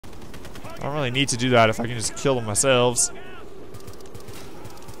I don't really need to do that if I can just kill them myself.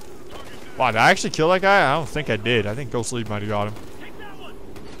 Wow, did I actually kill that guy? I don't think I did. I think Ghost Lead might have got him.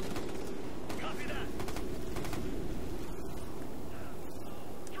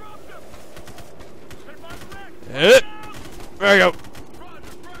 There we go.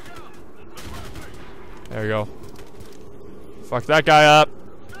 There we go. Fuck that guy up.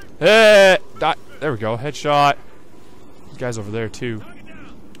 Hey, there we go. Headshot. The guy's over there too.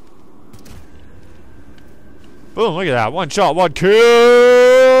 Boom, look at that. One shot, one kill.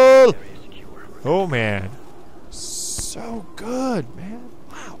 Oh man. So good, man.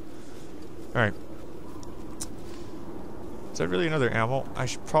 Wow. Alright. Is that really another ammo? I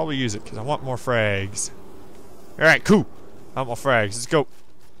should probably use it because I want more frags. Alright, cool. I want more frags. Let's go.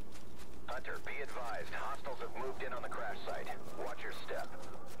 Hunter, be advised. Hostiles have moved in on the crash site. Watch your step.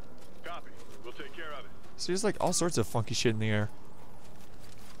 Copy. We'll take care of it. So there's like all sorts of funky shit in the air.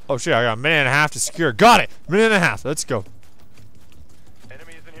 Oh shit, I got a minute and a half to secure. Got it! Minute and a half. Let's go.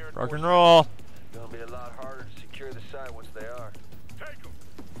 Enemy isn't here. Rock and roll. Gonna be a lot harder to secure the site once they are. Take them.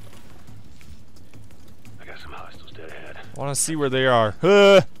 I got some hostiles dead ahead. I want to see where they are.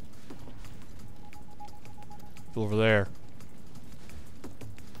 Over there.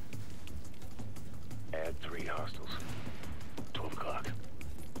 Add 3 hostiles. 12 o'clock.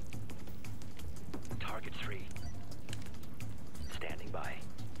 Target 3. Standing by.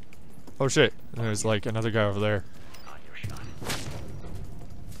 Oh shit. There's like another guy over there. On your shot.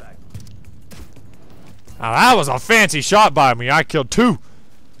 Back. Now that was a fancy shot by me. I killed 2.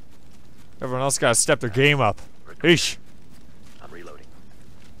 Everyone else gotta step their game up. Eesh. I'm reloading.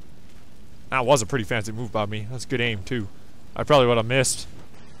 That was a pretty fancy move by me. That's good aim too. I probably would have missed.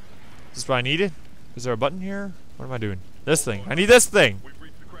 Is this what I needed? Is there a button here? What am I doing? This thing. I need this thing. We've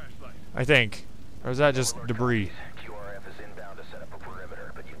reached the crash site. I think. Or is that just debris? QRF is inbound to set up a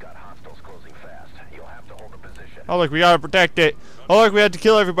perimeter, but you've got hostiles closing fast. You'll have to hold a position. Oh look, we gotta protect it. Oh look, we had to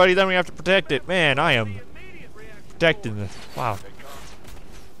kill everybody, then we have to protect it. Man, I am protecting this. Wow.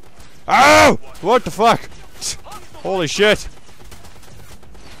 Oh! What the fuck? Holy shit.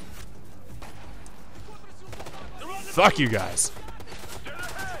 Fuck you guys. Dead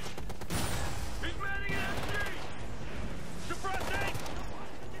ahead. He's manning an SG. Suppressing.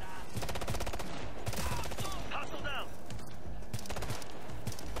 Hostile down.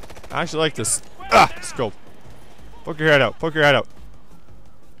 I actually like this. Ah! Scope. Poke your head out. Poke your head out.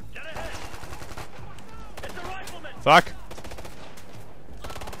 Dead ahead. It's a rifleman. Fuck.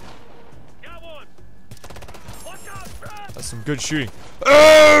 Got one. Watch out, Brad. That's some good shooting.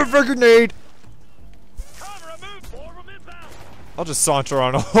 Oh, for grenade. Cover, move. 4 of them inbound. I'll just saunter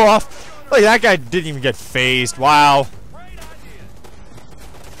on off. Like that guy didn't even get phased. Wow. Great idea.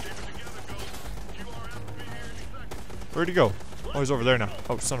 Keep it together, Ghost. QRF will be here any second. Where'd he go? Oh, he's over there now.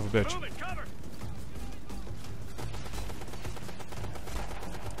 Oh, son of a bitch. Move it, cover.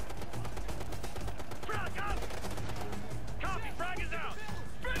 Frag up. Copy, frag is out.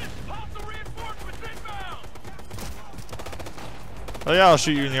 Finish. Hostile reinforcements inbound. Oh yeah, I'll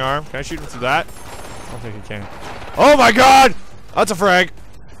shoot you in the arm. Can I shoot him through that? I don't think I can. Oh my god! That's a frag.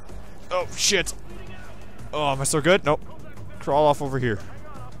 Oh shit. Oh, am I still good? Nope. Crawl off over here.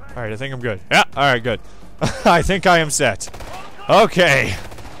 Alright, I think I'm good. Yeah, alright, good. I think I am set. Okay.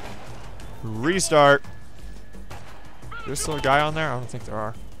 Restart. There's still a guy on there? I don't think there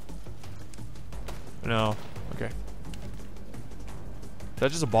are. No. Okay. Is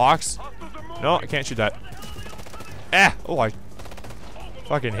that just a box? Hostiles are moving. No, I can't shoot that. Ah! Oh, I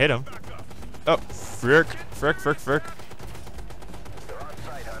fucking hit him. Oh, frick. Frick, frick, frick. They're on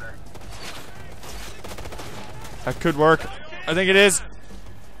site, Hunter. That could work. I think it is.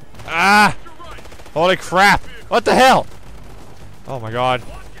 Ah! Holy crap! What the hell? Oh my god.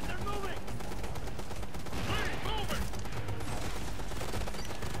 Watch it, they're moving. Moving.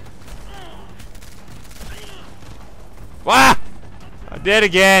 Ah! I'm dead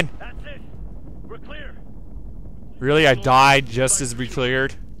again. That's it. We're clear. Really? I died just as we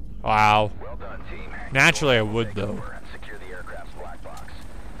cleared? Wow. Well done, team. Naturally I would though. Over. Secure the aircraft's black box.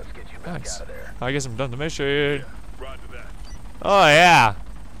 Let's get you back Nice. out of there. I guess I'm done the mission. Roger that. Oh yeah.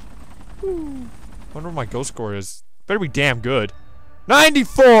 Whew. Wonder what my ghost score is. Better be damn good.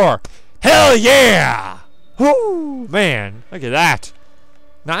 94! Hell yeah! Whoo! Man, look at that.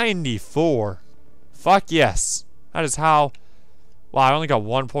 94. Fuck yes. That is how... Wow, I only got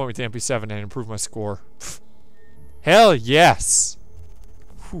 1 point with the MP7 and improved my score. Hell yes.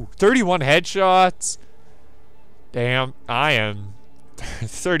 Whew. 31 headshots. Damn, I am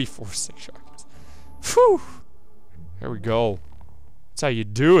 34 6 shots. Whew. There we go. That's how you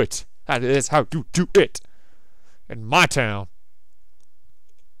do it. That is how you do it. In my town.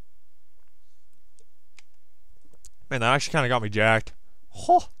 Man, that actually kind of got me jacked.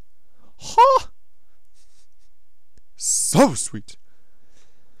 Huh. Huh. So sweet.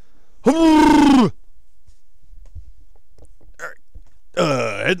 Alright.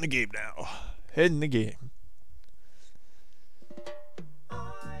 Head in the game now. Head in the game.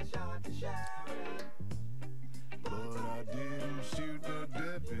 But I didn't shoot the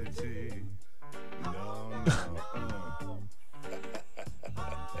deputy. No, no.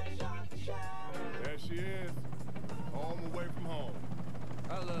 There she is. Home away from home.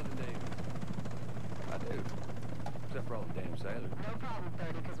 I love the Navy. I do. Except for all the damn sailors. No problem,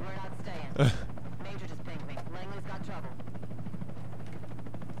 30, because we're not staying. Major just pinged me. Langley's got trouble.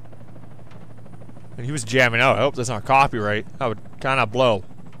 And he was jamming out. I hope that's not copyright. That would kind of blow.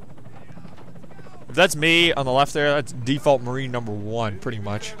 If that's me on the left there, that's default Marine number 1, pretty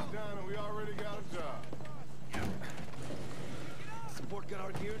much. Down and we already got a job. Support got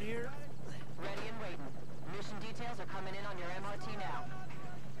our gear in here? Ready and waiting. Mission details are coming in on your MRT now.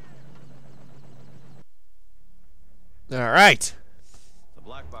 Alright. The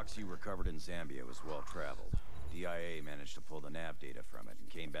black box you recovered in Zambia was well traveled. DIA managed to pull the nav data from it and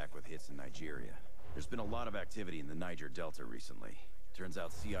came back with hits in Nigeria. There's been a lot of activity in the Niger Delta recently. Turns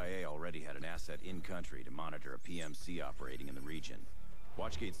out CIA already had an asset in-country to monitor a PMC operating in the region.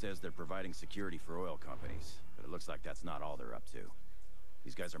 Watchgate says they're providing security for oil companies, but it looks like that's not all they're up to.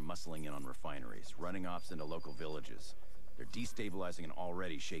 These guys are muscling in on refineries, running ops into local villages. They're destabilizing an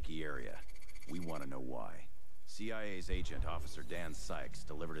already shaky area. We want to know why. CIA's agent, Officer Dan Sykes,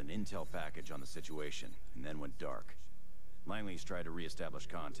 delivered an intel package on the situation, and then went dark. Langley's tried to re-establish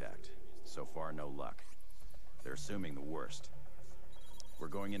contact. So far, no luck. They're assuming the worst. We're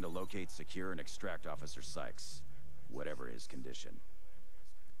going in to locate, secure, and extract Officer Sykes, whatever his condition.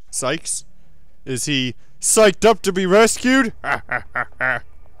 Sykes? Is he psyched up to be rescued? What are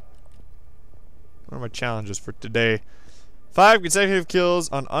my challenges for today? 5 consecutive kills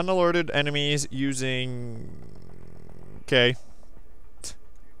on unalerted enemies using... Okay.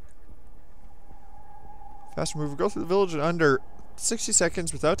 Fast mover. Go through the village in under 60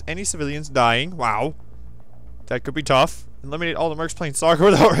 seconds without any civilians dying. Wow. That could be tough. Eliminate all the mercs playing soccer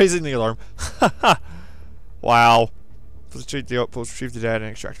without raising the alarm. Wow. Infiltrate the outpost, retrieve the data,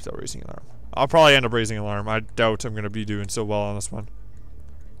 and extract without raising the alarm. I'll probably end up raising an alarm. I doubt I'm going to be doing so well on this one.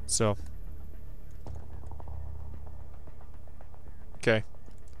 So. Okay.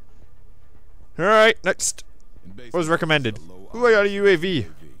 Alright, next. What was recommended? Ooh, I got a UAV.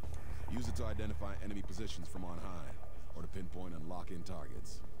 Use it to identify enemy positions from on high, or to pinpoint and lock in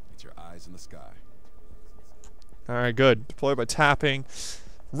targets. Get your eyes in the sky. Alright, good. Deploy by tapping.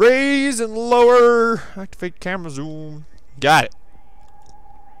 Raise and lower. Activate camera zoom. Got it.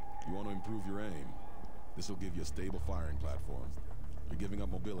 You want to improve your aim? This will give you a stable firing platform. You're giving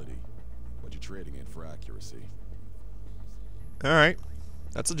up mobility, but you're trading it for accuracy. Alright.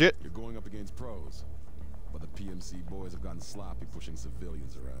 That's legit. You're going up against pros, but the PMC boys have gotten sloppy pushing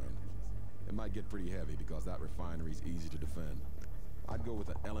civilians around. It might get pretty heavy because that refinery's easy to defend. I'd go with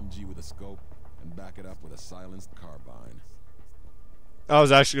an LMG with a scope and back it up with a silenced carbine. I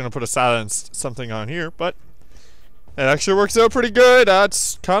was actually going to put a silenced something on here, but it actually works out pretty good.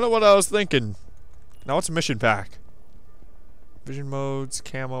 That's kind of what I was thinking. Now what's a mission pack? Vision modes,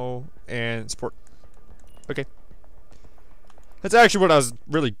 camo, and support. Okay. That's actually what I was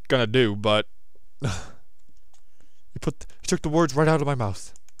really going to do, but you took the words right out of my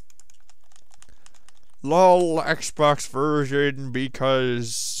mouth. LOL Xbox version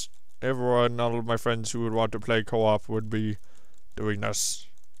because everyone, all of my friends who would want to play co-op would be doing this.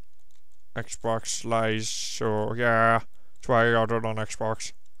 Xbox lies, so yeah, that's why I got it on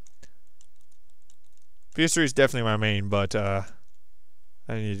Xbox. PS3 is definitely my main, but I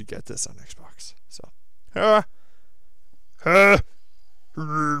need to get this on Xbox. So,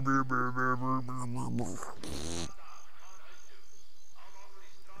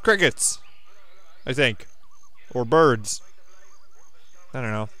 crickets, I think, or birds. I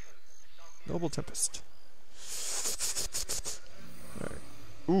don't know. Noble Tempest. Right.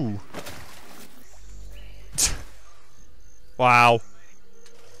 Ooh. Wow.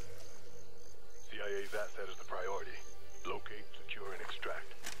 CIA's asset is the priority. Locate, secure, and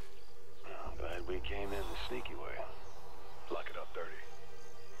extract. I'm glad we came in the sneaky way. Lock it up, 30.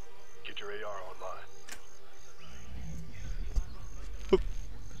 Get your AR online.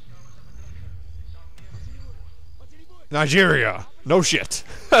 Nigeria. No shit.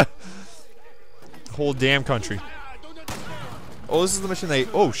 Whole damn country. Oh, this is the mission they...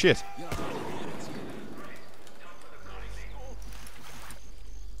 Oh, shit.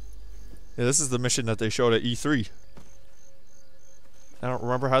 Yeah, this is the mission that they showed at E3. I don't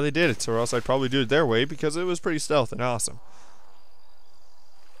remember how they did it, or else I'd probably do it their way because it was pretty stealth and awesome.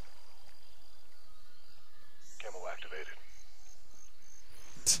 Camo activated.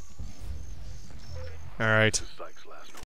 Alright. This